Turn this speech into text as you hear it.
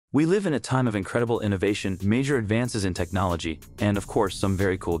We live in a time of incredible innovation, major advances in technology, and of course some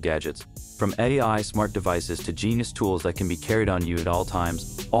very cool gadgets. From AI smart devices to genius tools that can be carried on you at all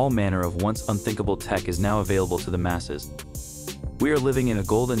times, all manner of once unthinkable tech is now available to the masses. We are living in a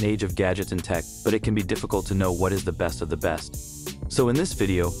golden age of gadgets and tech, but it can be difficult to know what is the best of the best. So in this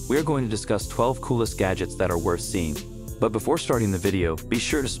video, we are going to discuss 12 coolest gadgets that are worth seeing. But before starting the video, be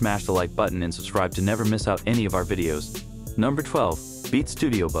sure to smash the like button and subscribe to never miss out any of our videos. Number 12. Beats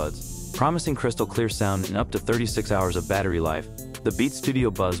Studio Buds. Promising crystal clear sound and up to 36 hours of battery life, the Beats Studio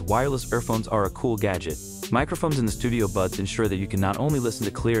Buds wireless earphones are a cool gadget. Microphones in the Studio Buds ensure that you can not only listen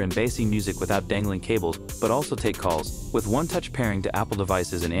to clear and bassy music without dangling cables, but also take calls. With one-touch pairing to Apple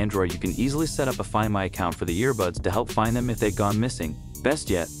devices and Android, you can easily set up a Find My account for the earbuds to help find them if they've gone missing. Best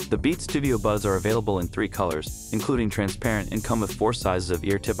yet, the Beats Studio Buds are available in 3 colors, including transparent, and come with 4 sizes of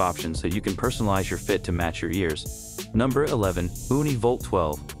ear tip options so you can personalize your fit to match your ears. Number 11. Univolt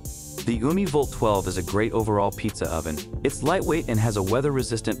 12. The Univolt 12 is a great overall pizza oven. It's lightweight and has a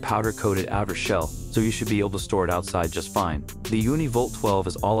weather-resistant powder-coated outer shell, so you should be able to store it outside just fine. The Univolt 12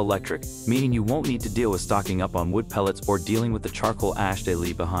 is all-electric, meaning you won't need to deal with stocking up on wood pellets or dealing with the charcoal ash they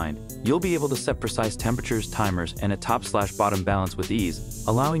leave behind. You'll be able to set precise temperatures, timers, and a top/bottom balance with ease,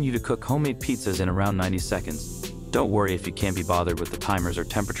 allowing you to cook homemade pizzas in around 90 seconds. Don't worry if you can't be bothered with the timers or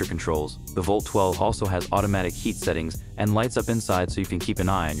temperature controls. The Volt 12 also has automatic heat settings and lights up inside so you can keep an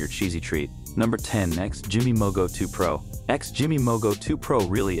eye on your cheesy treat. Number 10. X-Jimmy Mogo 2 Pro. X-Jimmy Mogo 2 Pro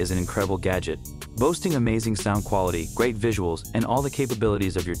really is an incredible gadget. Boasting amazing sound quality, great visuals, and all the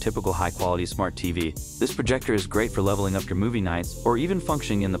capabilities of your typical high-quality smart TV, this projector is great for leveling up your movie nights or even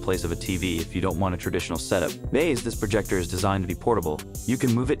functioning in the place of a TV if you don't want a traditional setup. This projector is designed to be portable. You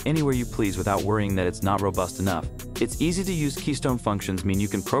can move it anywhere you please without worrying that it's not robust enough. Its easy-to-use keystone functions mean you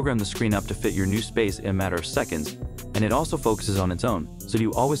can program the screen up to fit your new space in a matter of seconds, and it also focuses on its own, so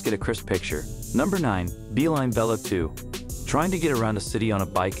you always get a crisp picture. Number 9. Beeline Velo 2. Trying to get around a city on a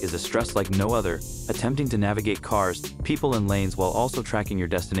bike is a stress like no other, attempting to navigate cars, people, and lanes while also tracking your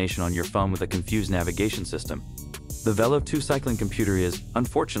destination on your phone with a confused navigation system. The Velo 2 cycling computer is,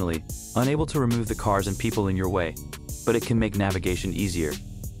 unfortunately, unable to remove the cars and people in your way, but it can make navigation easier.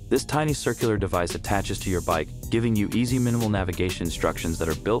 This tiny circular device attaches to your bike, giving you easy minimal navigation instructions that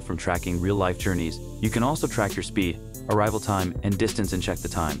are built from tracking real-life journeys. You can also track your speed, arrival time, and distance and check the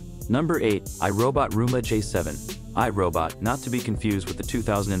time. Number 8. iRobot Roomba J7. iRobot, not to be confused with the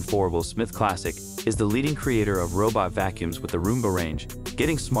 2004 Will Smith classic, is the leading creator of robot vacuums with the Roomba range,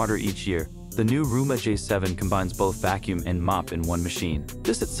 getting smarter each year. The new Roomba J7 combines both vacuum and mop in one machine.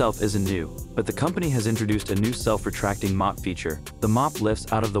 This itself isn't new, but the company has introduced a new self-retracting mop feature. The mop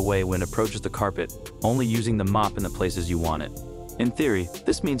lifts out of the way when it approaches the carpet, only using the mop in the places you want it. In theory,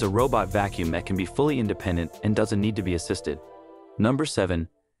 this means a robot vacuum that can be fully independent and doesn't need to be assisted. Number 7.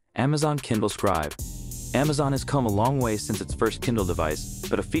 Amazon Kindle Scribe. Amazon has come a long way since its first Kindle device,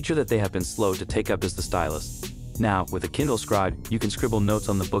 but a feature that they have been slow to take up is the stylus. Now, with a Kindle Scribe, you can scribble notes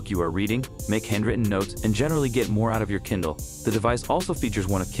on the book you are reading, make handwritten notes, and generally get more out of your Kindle. The device also features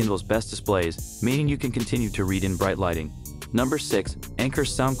one of Kindle's best displays, meaning you can continue to read in bright lighting. Number 6. Anker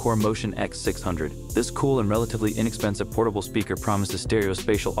Soundcore Motion X600. This cool and relatively inexpensive portable speaker promises stereo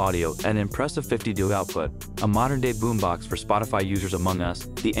spatial audio at an impressive 50 dB output. A modern-day boombox for Spotify users among us,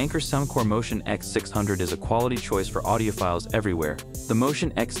 the Anker Soundcore Motion X600 is a quality choice for audiophiles everywhere. The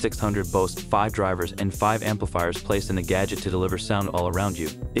Motion X600 boasts 5 drivers and 5 amplifiers placed in the gadget to deliver sound all around you.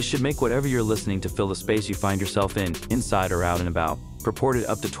 It should make whatever you're listening to fill the space you find yourself in, inside or out and about. Purported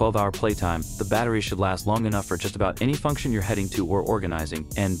up to 12-hour playtime, the battery should last long enough for just about any function you're heading to or organizing,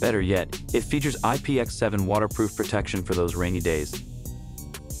 and better yet, it features IPX7 waterproof protection for those rainy days.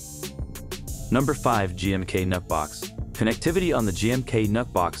 Number 5. GMK NUCbox. Connectivity on the GMK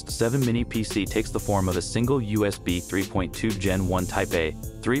NUCbox 7 mini PC takes the form of a single USB 3.2 Gen 1 Type A,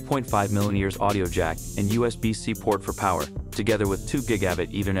 3.5mm audio jack, and USB-C port for power, together with 2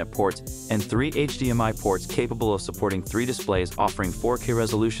 gigabit Ethernet ports and 3 HDMI ports capable of supporting 3 displays offering 4K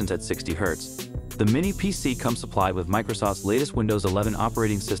resolutions at 60 Hz. The mini PC comes supplied with Microsoft's latest Windows 11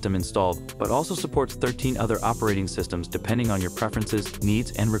 operating system installed, but also supports 13 other operating systems depending on your preferences,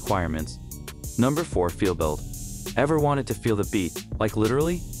 needs, and requirements. Number 4. FeelBuild. Ever wanted to feel the beat, like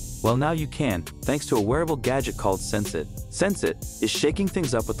literally? Well, now you can, thanks to a wearable gadget called SenseIt. SenseIt is shaking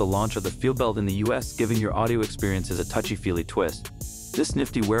things up with the launch of the FeelBuild in the US, giving your audio experiences a touchy-feely twist. This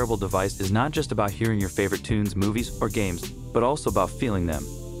nifty wearable device is not just about hearing your favorite tunes, movies, or games, but also about feeling them.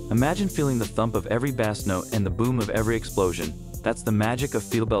 Imagine feeling the thump of every bass note and the boom of every explosion. That's the magic of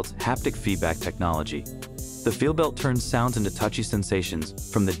FeelBuild's haptic feedback technology. The feel belt turns sounds into touchy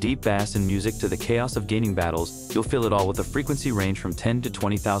sensations. From the deep bass in music to the chaos of gaming battles, you'll feel it all with a frequency range from 10 to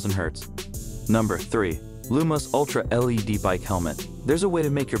 20,000 Hz. Number 3. Lumos Ultra LED Bike Helmet. There's a way to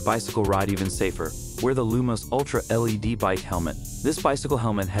make your bicycle ride even safer. Wear the Lumos Ultra LED Bike Helmet. This bicycle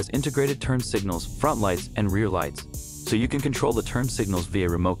helmet has integrated turn signals, front lights, and rear lights, so you can control the turn signals via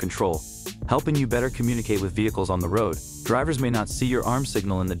remote control, helping you better communicate with vehicles on the road. Drivers may not see your arm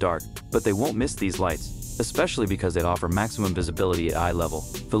signal in the dark, but they won't miss these lights, especially because they offer maximum visibility at eye level.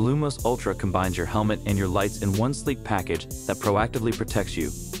 The Lumos Ultra combines your helmet and your lights in one sleek package that proactively protects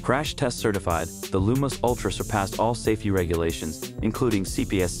you. Crash test certified, the Lumos Ultra surpassed all safety regulations, including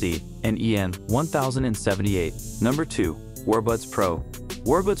CPSC and EN 1078. Number 2. Warbuds Pro.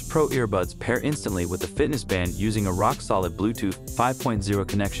 Warbuds Pro earbuds pair instantly with the fitness band using a rock-solid Bluetooth 5.0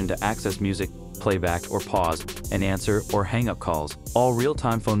 connection to access music, playback or pause, and answer or hang-up calls. All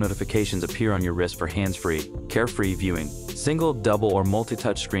real-time phone notifications appear on your wrist for hands-free, carefree viewing. Single, double, or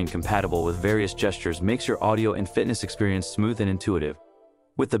multi-touch screen compatible with various gestures makes your audio and fitness experience smooth and intuitive.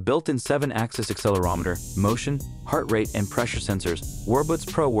 With the built-in 7-axis accelerometer, motion, heart rate, and pressure sensors,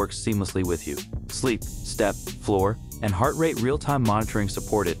 Warbuds Pro works seamlessly with you. Sleep, step, floor, and heart rate real-time monitoring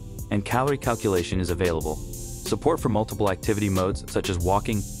supported, and calorie calculation is available. Support for multiple activity modes such as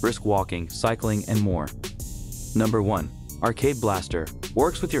walking, brisk walking, cycling, and more. Number 1. Arcade Blaster.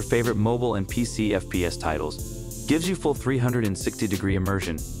 Works with your favorite mobile and PC FPS titles. Gives you full 360-degree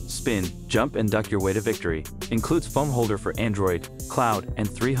immersion. Spin, jump, and duck your way to victory. Includes foam holder for Android, cloud, and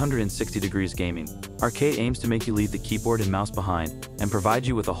 360 degrees gaming. Arcade aims to make you leave the keyboard and mouse behind and provide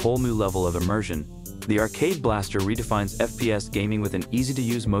you with a whole new level of immersion. The Arcade Blaster redefines FPS gaming with an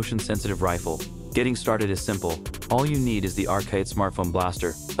easy-to-use motion-sensitive rifle. Getting started is simple. All you need is the Arcade Smartphone Blaster,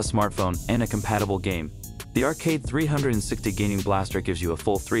 a smartphone, and a compatible game. The Arcade 360 Gaming Blaster gives you a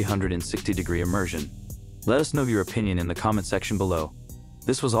full 360-degree immersion. Let us know your opinion in the comment section below.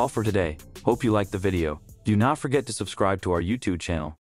 This was all for today. Hope you liked the video. Do not forget to subscribe to our YouTube channel.